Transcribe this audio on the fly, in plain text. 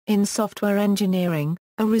In software engineering,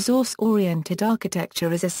 a resource-oriented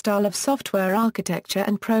architecture is a style of software architecture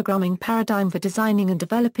and programming paradigm for designing and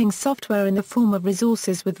developing software in the form of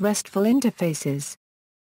resources with RESTful interfaces.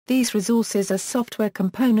 These resources are software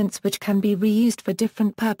components which can be reused for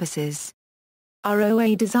different purposes.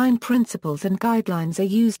 ROA design principles and guidelines are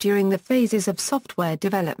used during the phases of software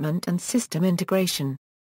development and system integration.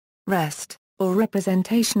 REST, or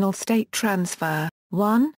Representational State Transfer,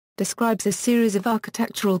 1, describes a series of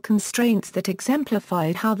architectural constraints that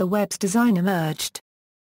exemplified how the web's design emerged.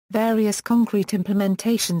 Various concrete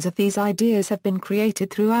implementations of these ideas have been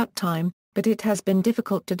created throughout time, but it has been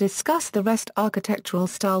difficult to discuss the REST architectural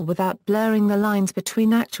style without blurring the lines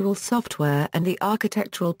between actual software and the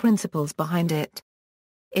architectural principles behind it.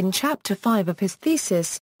 In Chapter 5 of his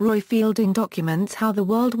thesis, Roy Fielding documents how the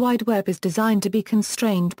World Wide Web is designed to be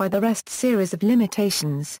constrained by the REST series of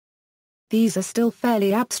limitations. These are still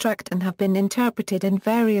fairly abstract and have been interpreted in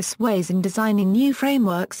various ways in designing new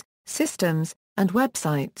frameworks, systems, and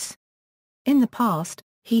websites. In the past,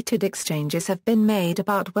 heated exchanges have been made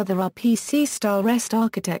about whether RPC-style REST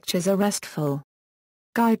architectures are RESTful.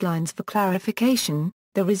 Guidelines for clarification: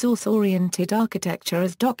 the resource-oriented architecture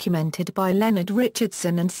as documented by Leonard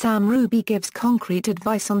Richardson and Sam Ruby gives concrete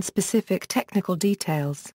advice on specific technical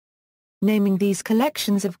details. Naming these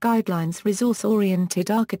collections of guidelines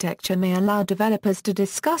resource-oriented architecture may allow developers to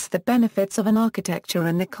discuss the benefits of an architecture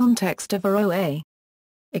in the context of a ROA.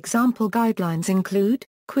 Example guidelines include: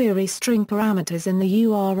 query string parameters in the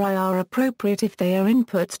URI are appropriate if they are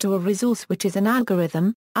inputs to a resource which is an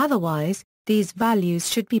algorithm, otherwise, these values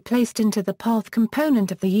should be placed into the path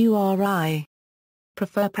component of the URI.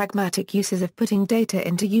 Prefer pragmatic uses of putting data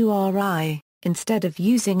into URI. Instead of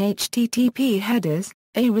using HTTP headers,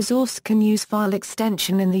 a resource can use file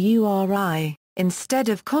extension in the URI, instead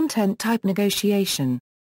of content type negotiation.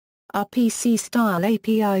 RPC-style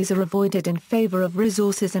APIs are avoided in favor of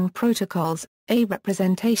resources and protocols. A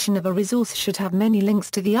representation of a resource should have many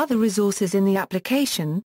links to the other resources in the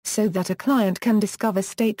application, so that a client can discover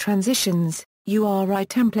state transitions. URI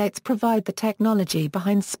templates provide the technology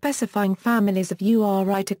behind specifying families of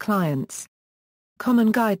URI to clients.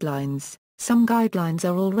 Common guidelines: some guidelines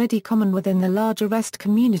are already common within the larger REST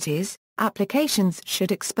communities. Applications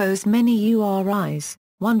should expose many URIs,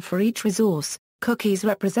 one for each resource. Cookies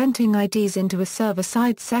representing IDs into a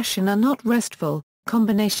server-side session are not RESTful.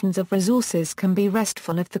 Combinations of resources can be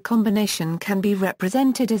RESTful if the combination can be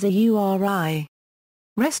represented as a URI.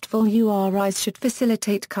 RESTful URIs should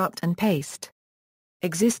facilitate cut and paste.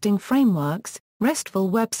 Existing frameworks: RESTful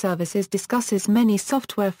Web Services discusses many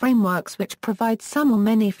software frameworks which provide some or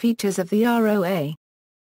many features of the ROA.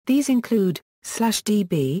 These include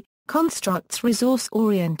 /DB, constructs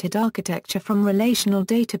resource-oriented architecture from relational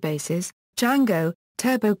databases, Django,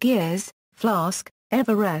 TurboGears, Flask,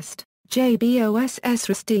 Everest, JBoss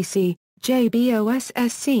RESTEC, JBoss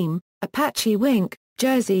Seam, Apache Wink,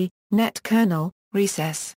 Jersey, NetKernel,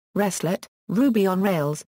 Recess, RESTlet, Ruby on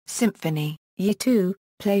Rails, Symfony, Yi2,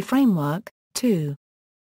 Play Framework, 2.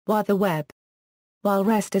 While the web. While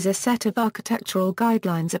REST is a set of architectural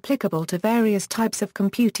guidelines applicable to various types of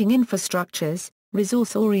computing infrastructures,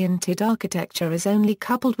 resource-oriented architecture is only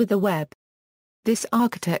coupled with the web. This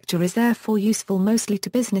architecture is therefore useful mostly to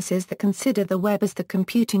businesses that consider the web as the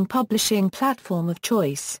computing publishing platform of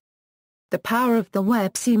choice. The power of the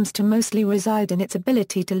web seems to mostly reside in its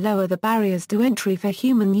ability to lower the barriers to entry for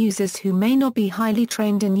human users who may not be highly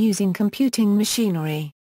trained in using computing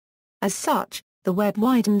machinery. As such, the web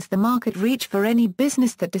widens the market reach for any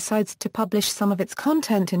business that decides to publish some of its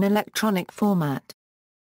content in electronic format.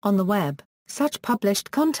 On the web, such published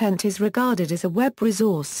content is regarded as a web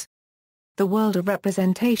resource. The world of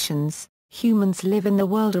representations: humans live in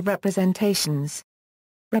the world of representations.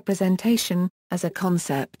 Representation, as a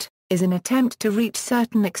concept, is an attempt to reach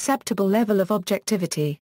certain acceptable level of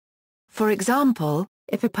objectivity. For example,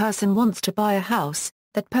 if a person wants to buy a house,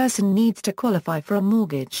 that person needs to qualify for a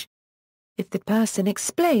mortgage. If the person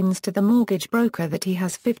explains to the mortgage broker that he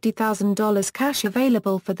has $50,000 cash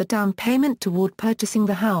available for the down payment toward purchasing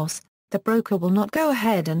the house, the broker will not go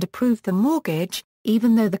ahead and approve the mortgage,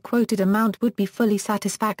 even though the quoted amount would be fully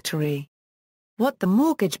satisfactory. What the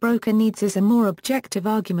mortgage broker needs is a more objective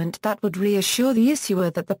argument that would reassure the issuer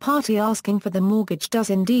that the party asking for the mortgage does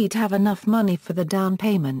indeed have enough money for the down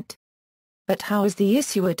payment. But how is the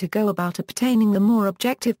issuer to go about obtaining the more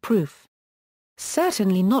objective proof?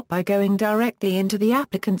 Certainly not by going directly into the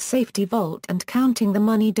applicant's safety vault and counting the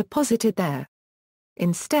money deposited there.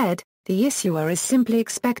 Instead, the issuer is simply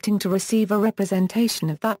expecting to receive a representation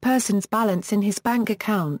of that person's balance in his bank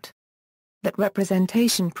account. That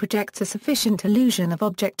representation projects a sufficient illusion of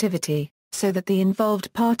objectivity, so that the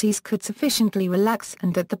involved parties could sufficiently relax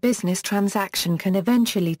and that the business transaction can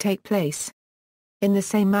eventually take place. In the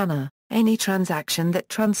same manner, any transaction that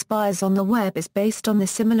transpires on the web is based on the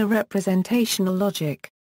similar representational logic.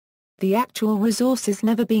 The actual resource is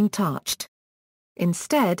never being touched.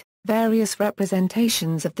 Instead, various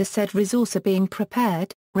representations of the said resource are being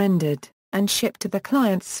prepared, rendered, and shipped to the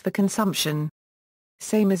clients for consumption.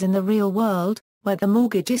 Same as in the real world, where the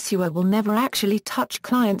mortgage issuer will never actually touch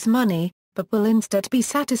clients' money, but will instead be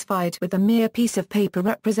satisfied with a mere piece of paper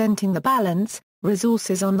representing the balance.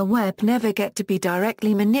 Resources on the web never get to be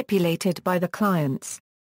directly manipulated by the clients.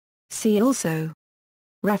 See also: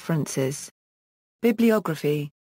 References. Bibliography.